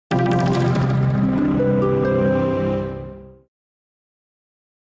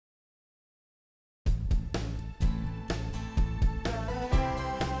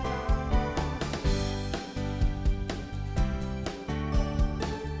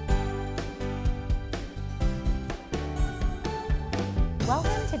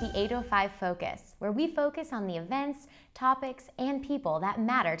Welcome to the 805 Focus, where we focus on the events, topics, and people that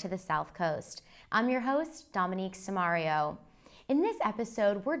matter to the South Coast. I'm your host, Dominique Samario. In this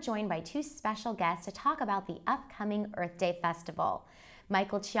episode, we're joined by two special guests to talk about the upcoming Earth Day Festival.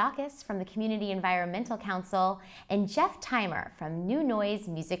 Michael Chiakis from the Community Environmental Council and Jeff Timer from New Noise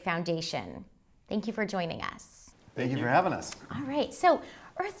Music Foundation. Thank you for joining us. Thank you for having us. All right, so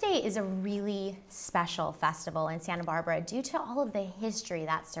Earth Day is a really special festival in Santa Barbara due to all of the history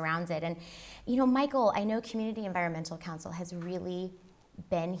that surrounds it. And, you know, Michael, I know Community Environmental Council has really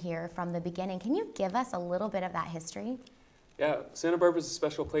been here from the beginning. Can you give us a little bit of that history? Yeah, Santa Barbara is a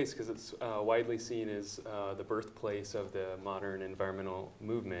special place because it's widely seen as the birthplace of the modern environmental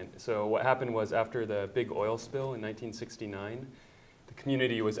movement. So what happened was after the big oil spill in 1969, the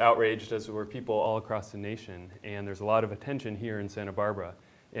community was outraged, as were people all across the nation. And there's a lot of attention here in Santa Barbara.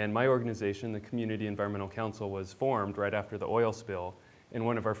 And my organization, the Community Environmental Council, was formed right after the oil spill. And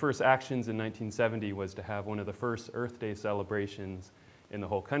one of our first actions in 1970 was to have one of the first Earth Day celebrations in the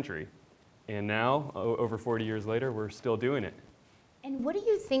whole country. And now, over 40 years later, we're still doing it. And what do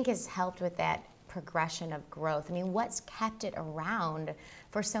you think has helped with that progression of growth? I mean, what's kept it around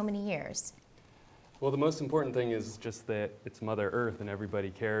for so many years? Well, the most important thing is just that it's Mother Earth and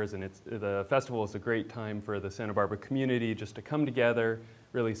everybody cares, and the festival is a great time for the Santa Barbara community just to come together,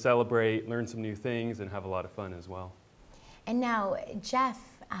 really celebrate, learn some new things, and have a lot of fun as well. And now, Jeff,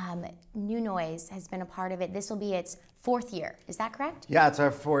 New Noise has been a part of it. This will be its fourth year, is that correct? Yeah, it's our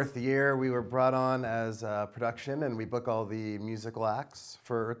fourth year. We were brought on as production, and we book all the musical acts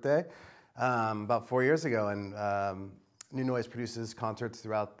for Earth Day about 4 years ago. And New Noise produces concerts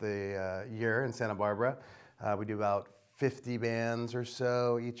throughout the year in Santa Barbara. We do about 50 bands or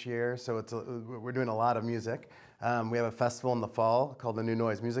so each year, so we're doing a lot of music. We have a festival in the fall called the New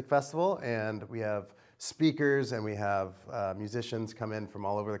Noise Music Festival, and we have speakers and we have musicians come in from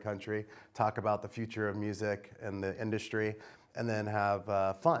all over the country, talk about the future of music and the industry, and then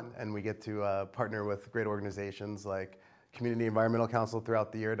have fun. And we get to partner with great organizations like Community Environmental Council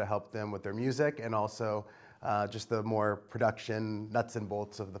throughout the year to help them with their music, and also just the more production nuts and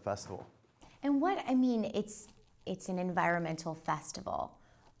bolts of the festival. And it's an environmental festival.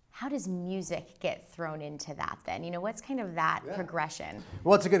 How does music get thrown into that then? You know, what's kind of that progression?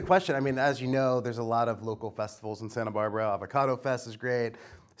 Well, it's a good question. I mean, as you know, there's a lot of local festivals in Santa Barbara. Avocado Fest is great.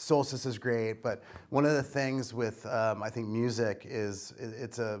 Solstice is great. But one of the things with, I think, music is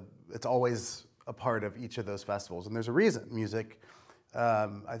it's always a part of each of those festivals. And there's a reason. Music,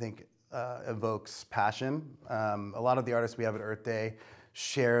 I think, evokes passion. A lot of the artists we have at Earth Day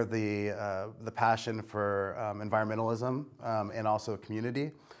share the passion for environmentalism and also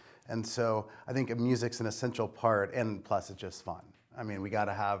community. And so I think music's an essential part, and plus it's just fun. I mean, we got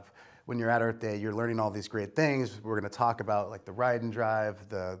to have, when you're at Earth Day, you're learning all these great things. We're going to talk about like the ride and drive,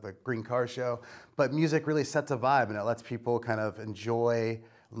 the green car show, but music really sets a vibe, and it lets people kind of enjoy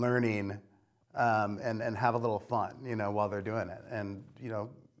learning and have a little fun, you know, while they're doing it. And, you know,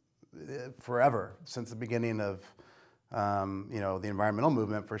 forever, since the beginning of, you know, the environmental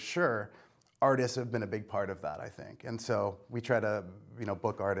movement, for sure, artists have been a big part of that, I think. And so we try to, you know,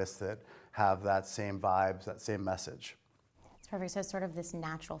 book artists that have that same vibes, that same message. It's perfect. So it's sort of this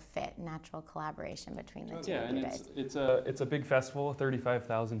natural fit, natural collaboration between the two. Yeah, of you and guys. it's a big festival.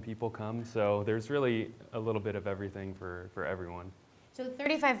 35,000 people come, so there's really a little bit of everything for everyone. So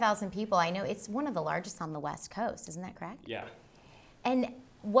 35,000 people. I know it's one of the largest on the West Coast. Isn't that correct? Yeah. And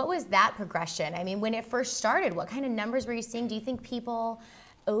what was that progression? I mean, when it first started, what kind of numbers were you seeing? Do you think people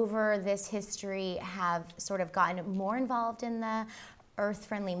over this history have sort of gotten more involved in the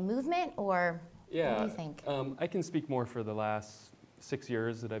earth-friendly movement, or what do you think? I can speak more for the last 6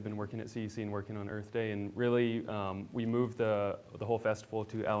 years that I've been working at CEC and working on Earth Day, and really we moved the whole festival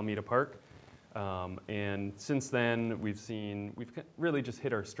to Alameda Park. And since then, we've really just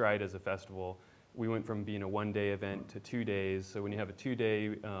hit our stride as a festival. We went from being a one-day event to 2 days. So when you have a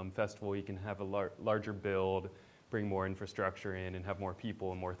 2-day festival, you can have a larger build, bring more infrastructure in, and have more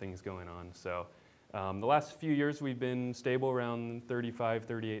people and more things going on. So the last few years, we've been stable around 35,000,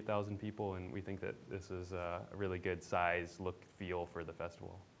 38,000 people, and we think that this is a really good size, look, feel for the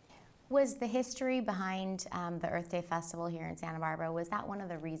festival. Was the history behind the Earth Day Festival here in Santa Barbara, was that one of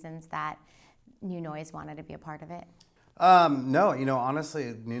the reasons that New Noise wanted to be a part of it? No, you know,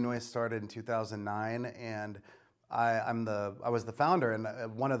 honestly, New Noise started in 2009, and I was the founder and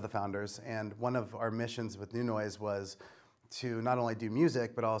one of the founders, and one of our missions with New Noise was to not only do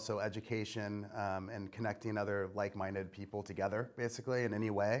music but also education and connecting other like-minded people together, basically in any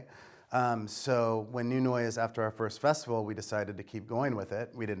way. So when New Noise, after our first festival, we decided to keep going with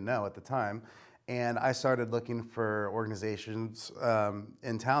it. We didn't know at the time. And I started looking for organizations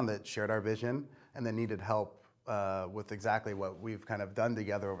in town that shared our vision and that needed help with exactly what we've kind of done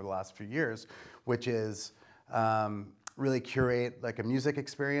together over the last few years, which is really curate like a music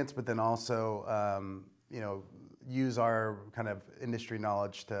experience, but then also use our kind of industry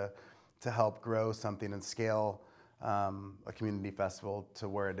knowledge to help grow something and scale a community festival to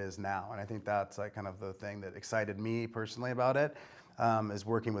where it is now. And I think that's like kind of the thing that excited me personally about it, is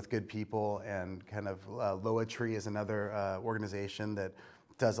working with good people, and kind of Loa Tree is another organization that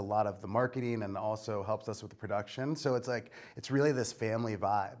does a lot of the marketing and also helps us with the production. So it's really this family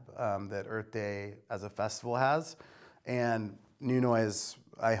vibe that Earth Day as a festival has. And New Noise,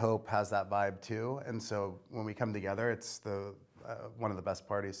 I hope, has that vibe too. And so when we come together, it's one of the best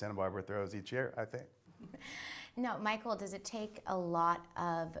parties Santa Barbara throws each year, I think. Now, Michael, does it take a lot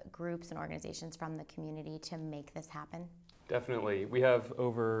of groups and organizations from the community to make this happen? Definitely. We have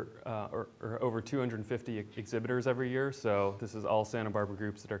over 250 exhibitors every year, so this is all Santa Barbara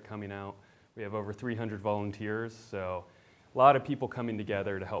groups that are coming out. We have over 300 volunteers, so a lot of people coming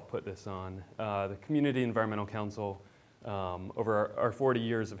together to help put this on. The Community Environmental Council, over our 40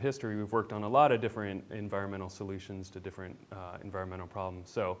 years of history, we've worked on a lot of different environmental solutions to different environmental problems.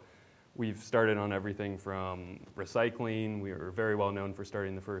 So we've started on everything from recycling. We were very well known for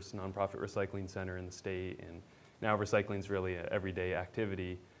starting the first nonprofit recycling center in the state, and now recycling is really an everyday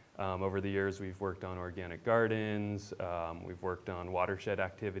activity. Over the years, we've worked on organic gardens, we've worked on watershed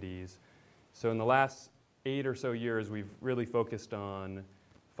activities. So in the last 8 or so years, we've really focused on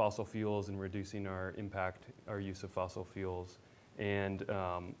fossil fuels and reducing our impact, our use of fossil fuels. And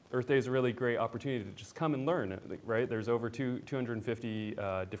Earth Day is a really great opportunity to just come and learn, right? There's over 250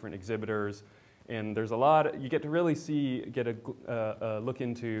 different exhibitors, and there's a lot, you get to really get a look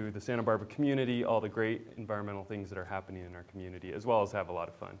into the Santa Barbara community, all the great environmental things that are happening in our community, as well as have a lot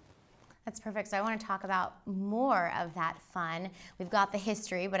of fun. That's perfect. So I want to talk about more of that fun. We've got the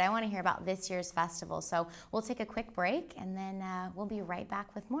history, but I want to hear about this year's festival. So we'll take a quick break, and then we'll be right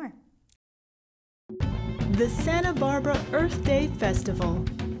back with more. The Santa Barbara Earth Day Festival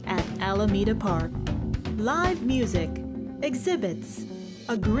at Alameda Park. Live music, exhibits,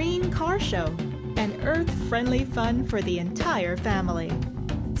 a green car show, and earth-friendly fun for the entire family.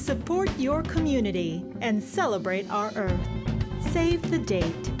 Support your community and celebrate our Earth. Save the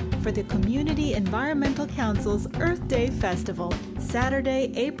date for the Community Environmental Council's Earth Day Festival,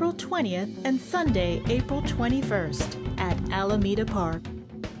 Saturday, April 20th and Sunday, April 21st at Alameda Park.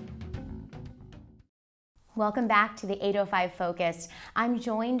 Welcome back to the 805 Focus. I'm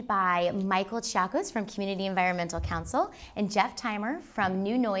joined by Michael Chiacos from Community Environmental Council and Jeff Timer from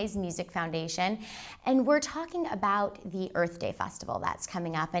New Noise Music Foundation. And we're talking about the Earth Day Festival that's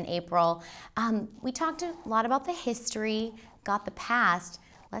coming up in April. We talked a lot about the history, got the past.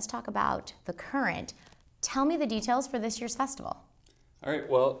 Let's talk about the current. Tell me the details for this year's festival. All right,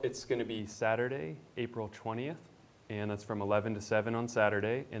 well, it's going to be Saturday, April 20th, and that's from 11 to 7 on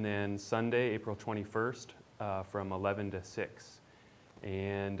Saturday, and then Sunday, April 21st, from 11 to 6.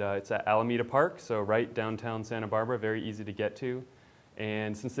 And it's at Alameda Park, so right downtown Santa Barbara, very easy to get to.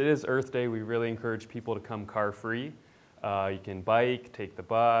 And since it is Earth Day, we really encourage people to come car-free. You can bike, take the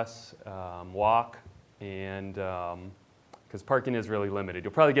bus, walk, and because parking is really limited.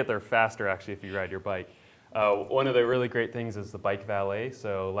 You'll probably get there faster, actually, if you ride your bike. One of the really great things is the bike valet.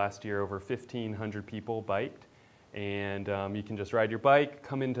 So last year, over 1,500 people biked. And you can just ride your bike,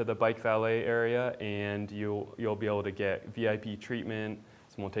 come into the bike valet area, and you'll be able to get VIP treatment.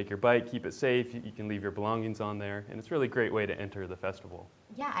 Someone will take your bike, keep it safe. You can leave your belongings on there, and it's a really great way to enter the festival.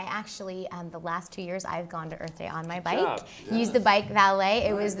 Yeah, I actually, the last 2 years, I've gone to Earth Day on my bike, used the bike valet.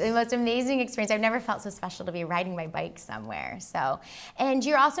 It was the most amazing experience. I've never felt so special to be riding my bike somewhere. So, and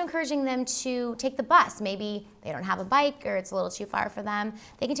you're also encouraging them to take the bus. Maybe they don't have a bike or it's a little too far for them.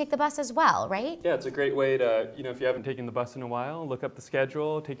 They can take the bus as well, right? Yeah, it's a great way to, if you haven't taken the bus in a while, look up the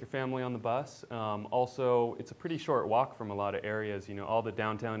schedule, take your family on the bus. Also, it's a pretty short walk from a lot of areas. All the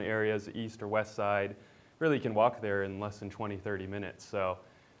downtown areas, east or west side, really you can walk there in less than 20, 30 minutes. So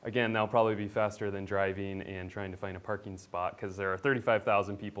again, that'll probably be faster than driving and trying to find a parking spot, because there are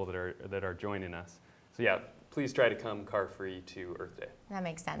 35,000 people that are joining us. So yeah, please try to come car-free to Earth Day. That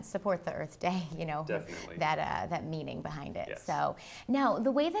makes sense. Support the Earth Day, Definitely. that meaning behind it. Yes. So now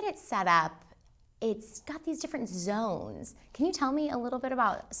the way that it's set up, it's got these different zones. Can you tell me a little bit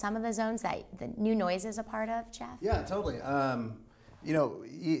about some of the zones that the New Noise is a part of, Jeff? Yeah, totally.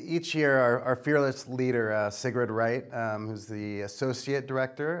 Each year our fearless leader, Sigrid Wright, who's the Associate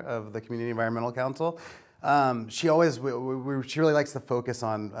Director of the Community Environmental Council, She always, she really likes to focus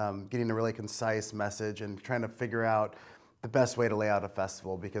on getting a really concise message and trying to figure out the best way to lay out a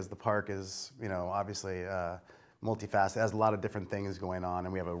festival, because the park is, obviously multifaceted. It has a lot of different things going on,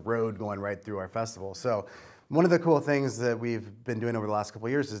 and we have a road going right through our festival. So one of the cool things that we've been doing over the last couple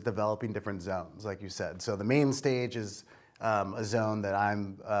of years is developing different zones, like you said. So the main stage is a zone that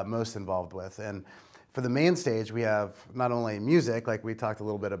I'm most involved with. And for the main stage, we have not only music, like we talked a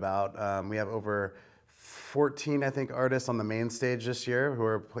little bit about, we have over 14, I think, artists on the main stage this year who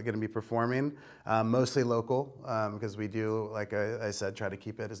are going to be performing, mostly local, because we do, like I said, try to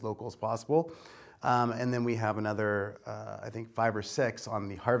keep it as local as possible. And then we have another, I think, 5 or 6 on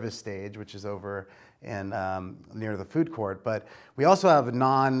the Harvest stage, which is over in near the food court. But we also have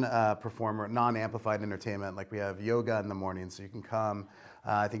non-performer, non-amplified entertainment. Like we have yoga in the morning, so you can come.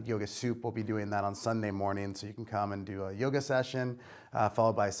 I think Yoga Soup will be doing that on Sunday morning, so you can come and do a yoga session,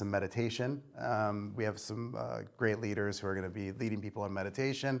 followed by some meditation. We have some great leaders who are going to be leading people in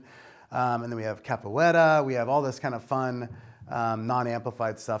meditation. And then we have capoeira. We have all this kind of fun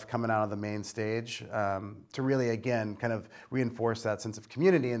non-amplified stuff coming out of the main stage to really, again, kind of reinforce that sense of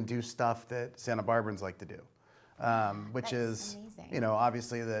community and do stuff that Santa Barbarans like to do, which That's is, amazing.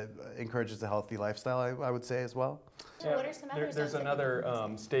 Obviously that encourages a healthy lifestyle, I would say as well. Yeah. What are some other There's another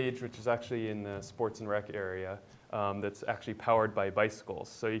stage which is actually in the sports and rec area that's actually powered by bicycles.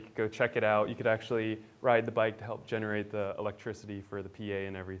 So you could go check it out. You could actually ride the bike to help generate the electricity for the PA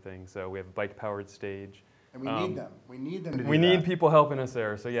and everything. So we have a bike-powered stage. And we need them. We need them to do We need people helping us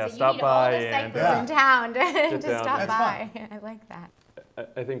there. So yeah, so stop by. You need all the cyclists in town to stop by. Fun. I like that.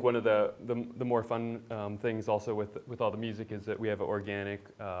 I think one of the more fun things also with all the music is that we have an organic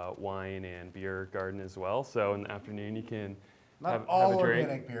wine and beer garden as well. So in the afternoon you can have a drink.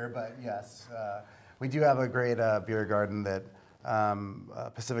 Organic beer, but yes. We do have a great beer garden that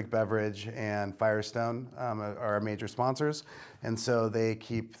Pacific Beverage and Firestone are our major sponsors, and so they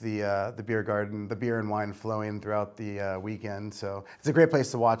keep the beer garden, the beer and wine flowing throughout the weekend. So it's a great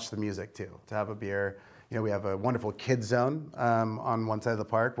place to watch the music too, to have a beer. We have a wonderful kids zone on one side of the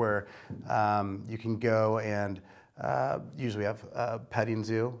park where you can go and usually have a petting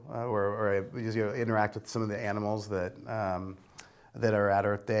zoo or interact with some of the animals that are at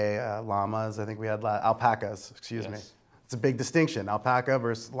Earth Day. Llamas, I think we had alpacas. Excuse me. It's a big distinction, alpaca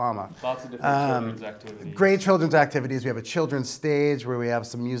versus llama. Lots of different children's activities. Great children's activities. We have a children's stage where we have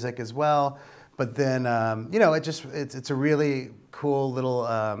some music as well. But then, it's a really cool little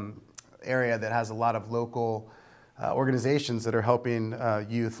area that has a lot of local organizations that are helping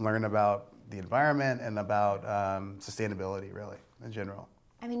youth learn about the environment and about sustainability, really, in general.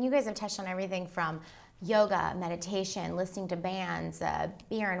 I mean, you guys have touched on everything from yoga, meditation, listening to bands, a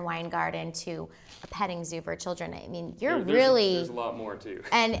beer and wine garden, to a petting zoo for children. I mean, there's a lot more too.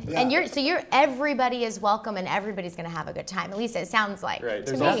 And everybody is welcome and everybody's going to have a good time. At least it sounds like. Right.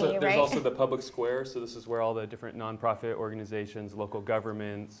 There's also the public square. So this is where all the different nonprofit organizations, local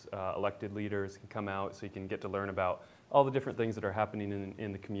governments, elected leaders can come out, so you can get to learn about all the different things that are happening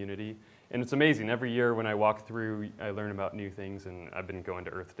in the community. And it's amazing. Every year when I walk through, I learn about new things, and I've been going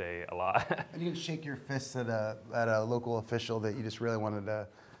to Earth Day a lot. And you can shake your fists at a local official that you just really wanted to,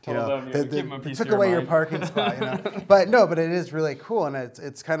 give them a piece took of away your your parking spot. But it is really cool, and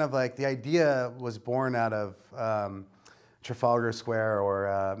it's kind of like the idea was born out of Trafalgar Square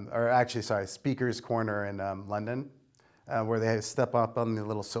or Speaker's Corner in London, where they step up on the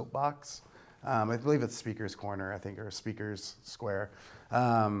little soapbox. I believe it's Speaker's Corner, I think, or Speaker's Square.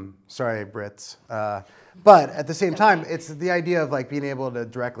 Sorry, Brits. But at the same time, it's the idea of like being able to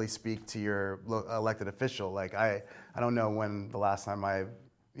directly speak to your elected official. Like I don't know when the last time I,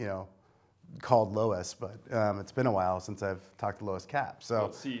 called Lois, but it's been a while since I've talked to Lois Cap. So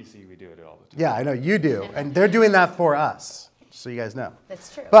at CEC, we do it all the time. Yeah, I know you do, and they're doing that for us, so you guys know.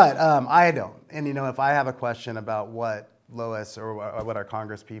 That's true. But I don't, and if I have a question about what Lois or what our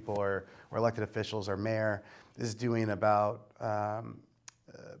Congress people or elected officials or mayor is doing about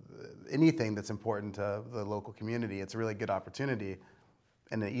anything that's important to the local community, it's a really good opportunity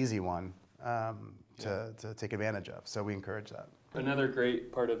and an easy one to take advantage of. So we encourage that. Another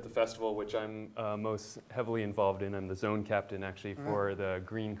great part of the festival, which I'm most heavily involved in, I'm the zone captain actually for the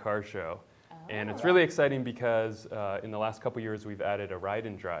Green Car Show. And it's really exciting because in the last couple years we've added a ride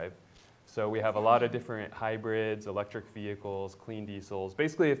and drive. So we have a lot of different hybrids, electric vehicles, clean diesels.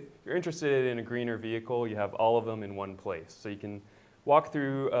 Basically, if you're interested in a greener vehicle, you have all of them in one place. So you can walk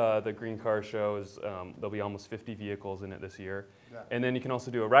through the Green Car Shows. There'll be almost 50 vehicles in it this year. Yeah. And then you can also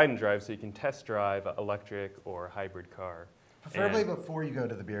do a ride and drive, so you can test drive an electric or hybrid car. Preferably before you go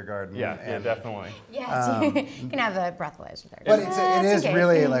to the beer garden. Yeah, definitely. Yes, you can have a breathalyzer there. But it is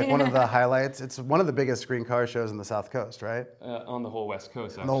really like one of the highlights. It's one of the biggest green car shows in the South Coast, right? On the whole West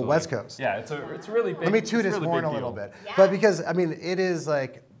Coast, actually. On the whole West Coast. Yeah, it's really big. Let me toot his really horn big a little deal. bit. Yeah. But because, I mean, it is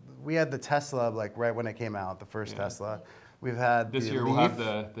like, we had the Tesla like right when it came out, the first Tesla. We've had This the year Leaf,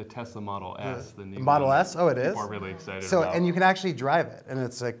 we'll have the Tesla Model S, the new Model one S. Oh, it that is. People are really excited So, about. and you can actually drive it, and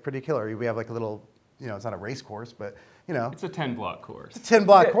it's like pretty killer. We have like a little, it's not a race course, but It's a 10-block course. it's a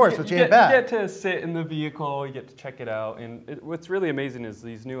 10-block course, which ain't bad. You get to sit in the vehicle, you get to check it out, and what's really amazing is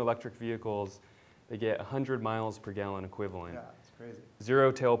these new electric vehicles, they get 100 miles per gallon equivalent. Yeah, it's crazy.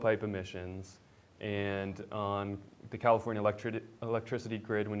 0 tailpipe emissions, and on the California electricity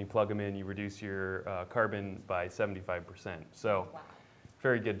grid, when you plug them in, you reduce your carbon by 75%. So,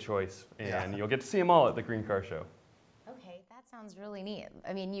 very good choice, and you'll get to see them all at the Green Car Show. Okay, that sounds really neat.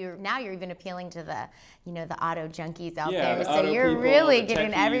 I mean, now you're even appealing to the auto junkies out Yeah, there. the So auto you're people, really the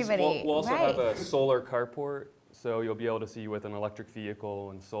getting techies. everybody. We'll also right. have a solar carport, so you'll be able to see with an electric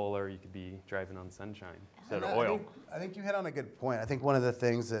vehicle and solar, you could be driving on sunshine instead of oil. I think you hit on a good point. I think one of the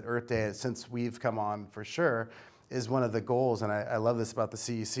things that Earth Day, since we've come on for sure, is one of the goals, and I love this about the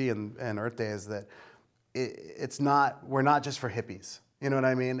CEC and Earth Day, is that we're not just for hippies. You know what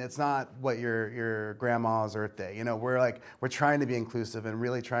I mean? It's not what your grandma's Earth Day. We're trying to be inclusive and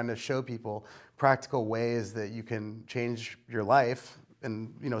really trying to show people practical ways that you can change your life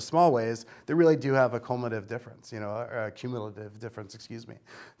in small ways that really do have a cumulative difference. Or a cumulative difference. Excuse me.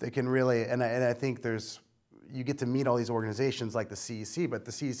 They can really, and I think you get to meet all these organizations like the CEC, but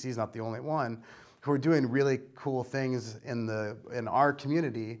the CEC is not the only one, who are doing really cool things in our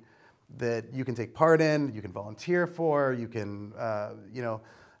community that you can take part in, you can volunteer for, you can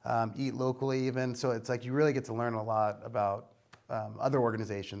eat locally even. So it's like you really get to learn a lot about other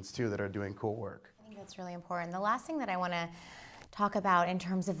organizations too that are doing cool work. I think that's really important. The last thing that I want to talk about in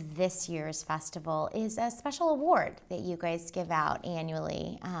terms of this year's festival is a special award that you guys give out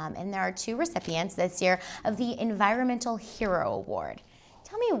annually. And there are 2 recipients this year of the Environmental Hero Award.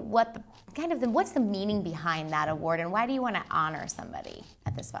 Tell me what's the meaning behind that award, and why do you want to honor somebody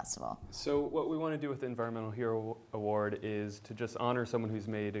at this festival? So what we want to do with the Environmental Hero Award is to just honor someone who's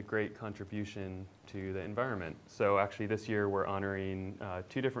made a great contribution to the environment. So actually this year we're honoring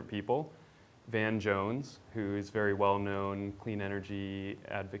 2 different people. Van Jones, who is very well-known clean energy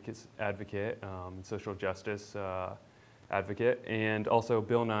advocate, social justice advocate, and also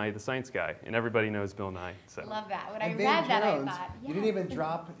Bill Nye, the science guy. And everybody knows Bill Nye. So. Love that. When And I Van read that, I Jones, thought, you didn't even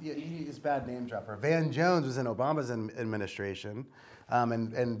drop, you used bad name dropper. Van Jones was in Obama's administration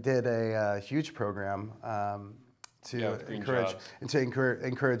and did a huge program to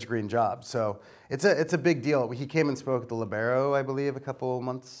encourage green jobs. So it's a big deal. He came and spoke at the Libero, I believe, a couple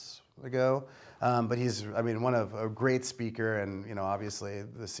months ago. But he's, a great speaker, and obviously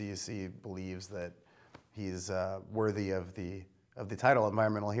the CEC believes that he's worthy of the title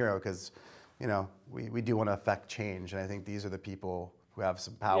Environmental Hero because we do want to affect change, and I think these are the people who have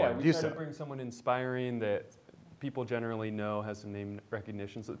some power to do so. Yeah, we try to bring someone inspiring that people generally know, has some name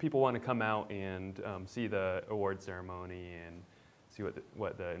recognition, so that people want to come out and see the award ceremony and see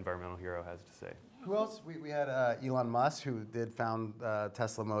what the Environmental Hero has to say. Who else? We had Elon Musk, who did found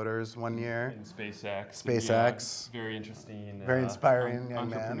Tesla Motors one year. And SpaceX. SpaceX. Yeah, very interesting. Very inspiring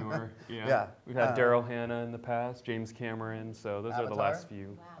young entrepreneur. man. Yeah. Yeah. We've had Daryl Hannah in the past, James Cameron, so those are the last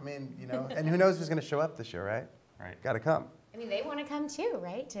few. Wow. And who knows who's going to show up this year, right? Right. Got to come. They want to come too,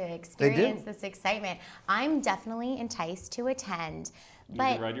 right? To experience this excitement. I'm definitely enticed to attend. You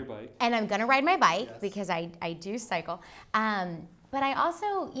can ride your bike. And I'm going to ride my bike because I do cycle. But I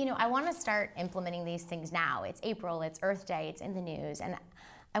also, I want to start implementing these things now. It's April, it's Earth Day, it's in the news, and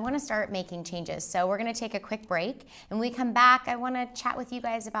I want to start making changes. So we're going to take a quick break. And when we come back, I want to chat with you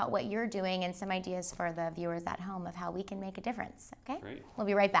guys about what you're doing and some ideas for the viewers at home of how we can make a difference. Okay? Great. We'll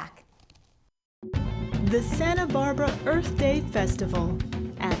be right back. The Santa Barbara Earth Day Festival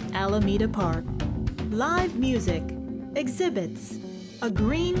at Alameda Park. Live music, exhibits, a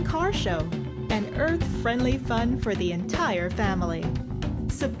green car show, and earth-friendly fun for the entire family.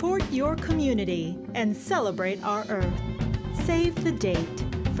 Support your community and celebrate our Earth. Save the date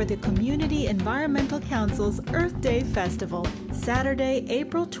for the Community Environmental Council's Earth Day Festival, Saturday,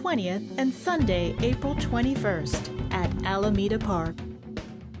 April 20th and Sunday, April 21st at Alameda Park.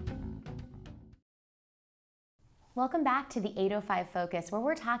 Welcome back to the 805 Focus, where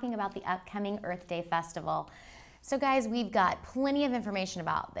we're talking about the upcoming Earth Day Festival. So guys, we've got plenty of information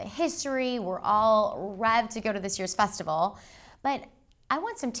about the history. We're all revved to go to this year's festival, but I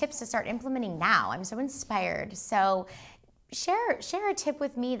want some tips to start implementing now. I'm so inspired. So share a tip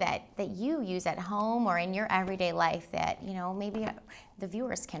with me that you use at home or in your everyday life that, you know, maybe the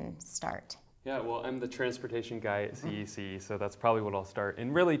viewers can start. Yeah, well, I'm the transportation guy at CEC, so that's probably what I'll start.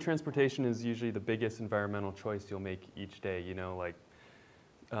 And really, transportation is usually the biggest environmental choice you'll make each day, you know, like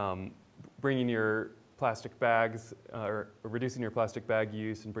bringing your plastic bags or reducing your plastic bag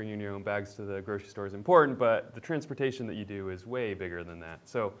use and bringing your own bags to the grocery store is important, but the transportation that you do is way bigger than that.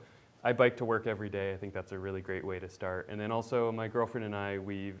 So I bike to work every day. I think that's a really great way to start. And then also my girlfriend and I,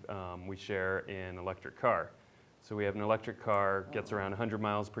 we share an electric car. So we have an electric car, gets around 100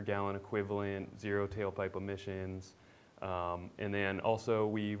 miles per gallon equivalent, 0 tailpipe emissions. And then also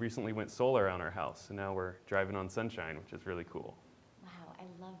we recently went solar on our house, and now we're driving on sunshine, which is really cool. Wow, I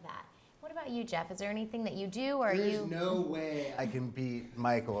love that. What about you, Jeff? Is there anything that you do, or There's no way I can beat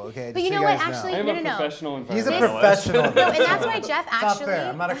Michael, okay? But Just you so know what, guys actually, I'm no, a professional environmentalist. He's a professional. No, and that's why Jeff It's not actually, fair.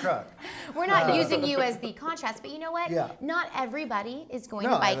 I'm not a crook. we're not using you as the contrast, but you know what? Yeah. Not everybody is going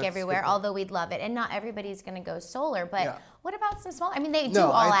No, to bike that's everywhere, good. although we'd love it, and not everybody's going to go solar, but Yeah. what about some small, I mean, they do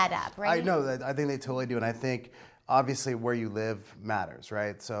all add up, right? I know that. I think they totally do, and I think obviously where you live matters,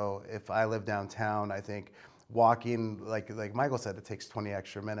 right? So if I live downtown, I think walking, like Michael said, it takes 20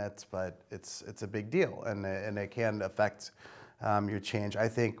 extra minutes, but it's a big deal, and it can affect your change. I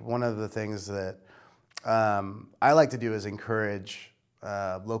think one of the things that I like to do is encourage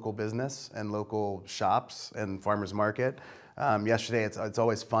local business and local shops and farmers market. Yesterday, it's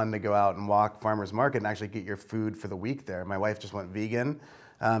always fun to go out and walk farmers market and actually get your food for the week there. My wife just went vegan.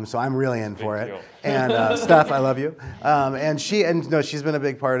 So I'm really in for it. deal. And Steph, I love you. She's been a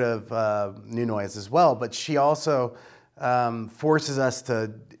big part of New Noise as well. But she also forces us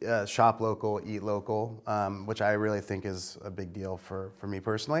to shop local, eat local, which I really think is a big deal for me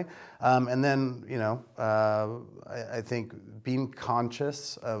personally. And then, you know, I think being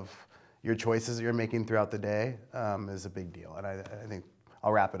conscious of your choices that you're making throughout the day is a big deal. And I think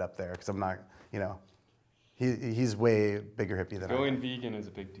I'll wrap it up there because I'm not, you know. He's way bigger hippie than I am. Going vegan is a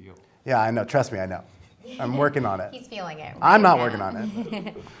big deal. Yeah, I know. Trust me, I know. I'm working on it. He's feeling it. I'm not now. working on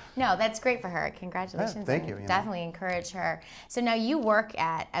it. No, that's great for her. Congratulations. Yeah, thank and you. Definitely encourage her. So now you work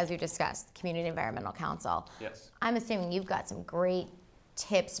at, as we discussed, Community Environmental Council. Yes. I'm assuming you've got some great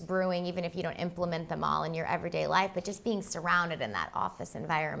tips brewing, even if you don't implement them all in your everyday life, but just being surrounded in that office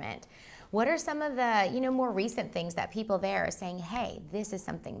environment. What are some of the, you know, more recent things that people there are saying, hey, this is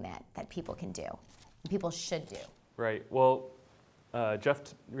something that people can do, people should do? Right. Well, Jeff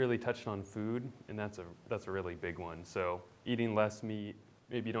really touched on food, and that's a really big one. So eating less meat.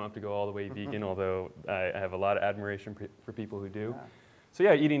 Maybe you don't have to go all the way vegan, although I have a lot of admiration for people who do. Yeah. So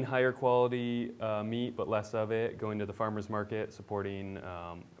yeah, eating higher quality meat, but less of it. Going to the farmer's market, supporting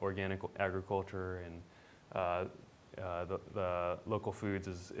organic agriculture and the local foods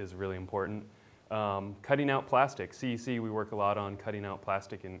is really important. Cutting out plastic. CEC, we work a lot on cutting out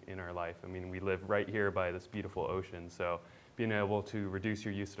plastic in our life. I mean, we live right here by this beautiful ocean, so being able to reduce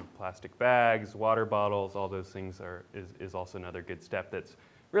your use of plastic bags, water bottles, all those things is also another good step that's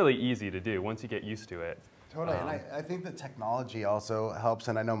really easy to do once you get used to it. Totally, and I think the technology also helps,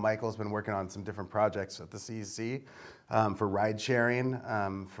 and I know Michael's been working on some different projects at the CEC for ride sharing,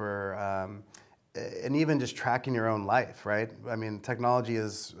 and even just tracking your own life, right? I mean, technology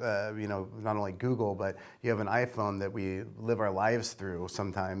is, you know, not only Google, but you have an iPhone that we live our lives through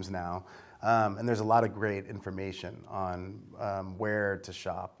sometimes now. And there's a lot of great information on where to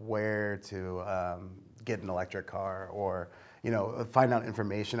shop, where to get an electric car, or, you know, find out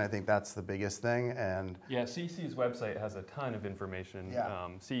information. I think that's the biggest thing. And yeah, CEC's website has a ton of information, Yeah.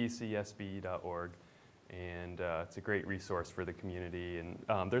 cecsb.org. And it's a great resource for the community.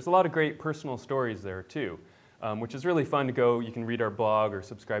 And there's a lot of great personal stories there too, which is really fun to go. You can read our blog or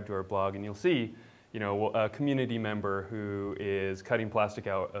subscribe to our blog, and you'll see, you know, a community member who is cutting plastic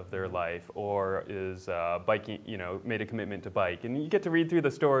out of their life or is biking, you know, made a commitment to bike. And you get to read through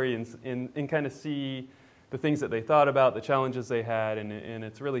the story and kind of see the things that they thought about, the challenges they had, and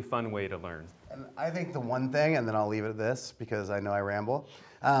it's a really fun way to learn. And I think the one thing, and then I'll leave it at this because I know I ramble.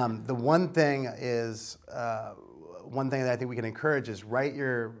 The one thing is, one thing that I think we can encourage is write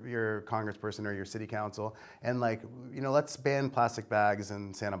your congressperson or your city council and, like, you know, let's ban plastic bags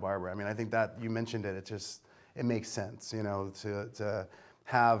in Santa Barbara. I mean, I think that you mentioned it. It makes sense, you know, to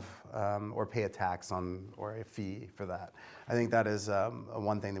have or pay a tax on or a fee for that. I think that is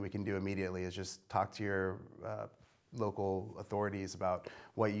one thing that we can do immediately is just talk to your local authorities about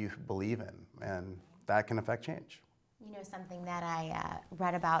what you believe in, and that can affect change. You know, something that I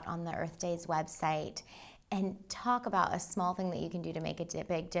read about on the Earth Day's website, and talk about a small thing that you can do to make a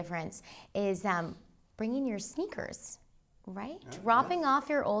big difference, is bringing your sneakers Right? Dropping off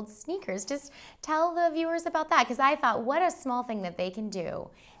your old sneakers. Just tell the viewers about that, because I thought, what a small thing that they can do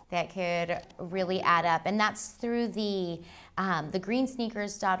that could really add up. And that's through the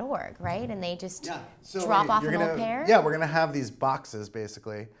greensneakers.org, right? And they just drop off an old pair? Yeah, we're going to have these boxes,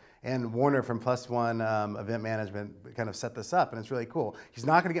 basically. And Warner from Plus One Event Management kind of set this up, and it's really cool. He's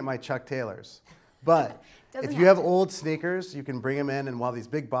not going to get my Chuck Taylors, but if you have old sneakers, you can bring them in, and we'll have these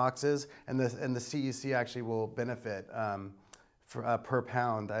big boxes, and the CEC actually will benefit for, per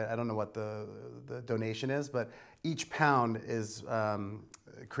pound. I don't know what the donation is, but each pound is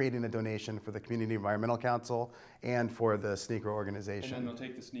creating a donation for the Community Environmental Council and for the sneaker organization. And then they'll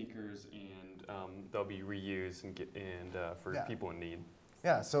take the sneakers and they'll be reused and for people in need.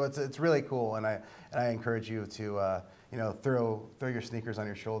 Yeah, so it's really cool, and I encourage you to throw your sneakers on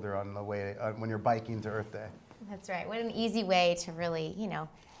your shoulder on the way when you're biking to Earth Day. That's right. What an easy way to really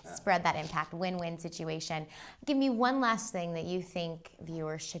spread that impact, win-win situation. Give me one last thing that you think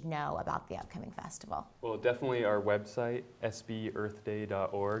viewers should know about the upcoming festival. Well, definitely our website,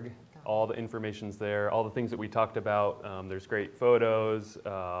 sbearthday.org. All the information's there, all the things that we talked about. There's great photos,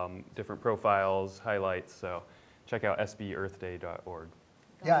 different profiles, highlights, so check out sbearthday.org.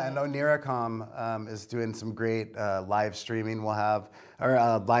 Yeah, and Oniracom is doing some great live streaming. We'll have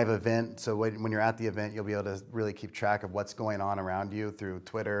our live event, so when you're at the event, you'll be able to really keep track of what's going on around you through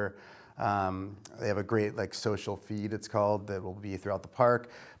Twitter. They have a great social feed, it's called, that will be throughout the park.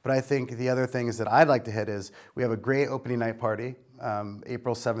 But I think the other things that I'd like to hit is we have a great opening night party,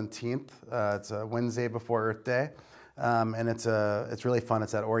 April 17th. It's a Wednesday before Earth Day. And it's really fun.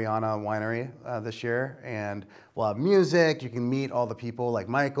 It's at Oriana Winery this year, and we'll have music. You can meet all the people like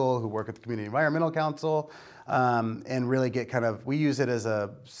Michael who work at the Community Environmental Council, and really get we use it as a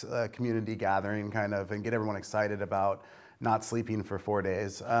community gathering and get everyone excited about not sleeping for 4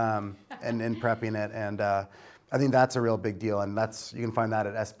 days and prepping it. And I think that's a real big deal, and you can find that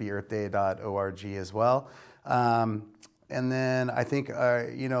at sbearthday.org as well. And then I think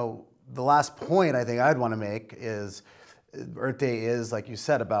the last point I think I'd want to make is Earth Day is, like you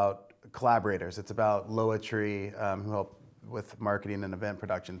said, about collaborators. It's about Loetry, who help with marketing and event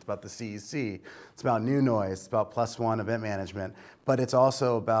production. It's about the CEC. It's about New Noise. It's about Plus One Event Management. But it's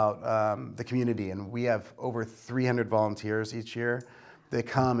also about the community. And we have over 300 volunteers each year. They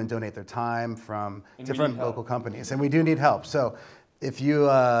come and donate their time from different local companies. And we do need help. So if you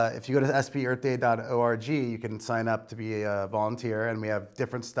go to sbearthday.org, you can sign up to be a volunteer, and we have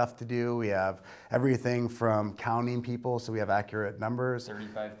different stuff to do. We have everything from counting people, so we have accurate numbers.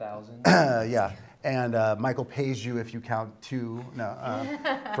 35,000. Yeah, and Michael pays you if you count two. No,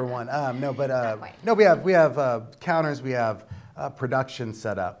 for one. No, we have counters. We have production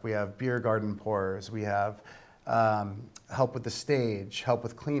set up. We have beer garden pourers. We have help with the stage, help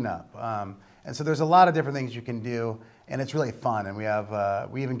with cleanup, and so there's a lot of different things you can do. And it's really fun, and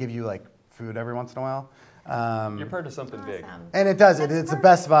we even give you food every once in a while. You're part of something big. And it's the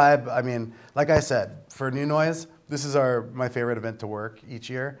best vibe. I mean, like I said, for New Noise, this is my favorite event to work each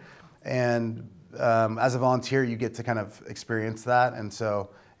year. And as a volunteer, you get to experience that. And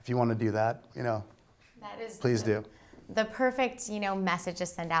so if you want to do that, please do. The perfect, message to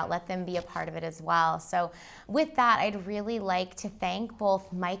send out. Let them be a part of it as well. So with that, I'd really like to thank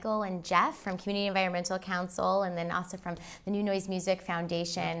both Michael and Jeff from Community Environmental Council, and then also from the New Noise Music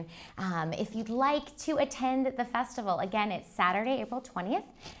Foundation. If you'd like to attend the festival, again, it's Saturday, April 20th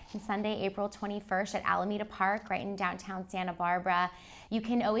and Sunday, April 21st at Alameda Park, right in downtown Santa Barbara. You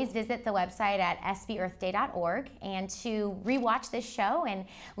can always visit the website at sbearthday.org, and to rewatch this show and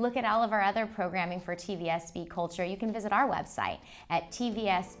look at all of our other programming for TVSB Culture, you can visit our website at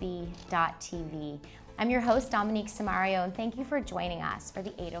tvsb.tv. I'm your host, Dominique Samario, and thank you for joining us for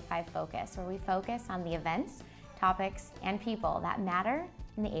the 805 Focus, where we focus on the events, topics, and people that matter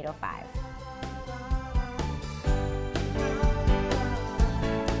in the 805.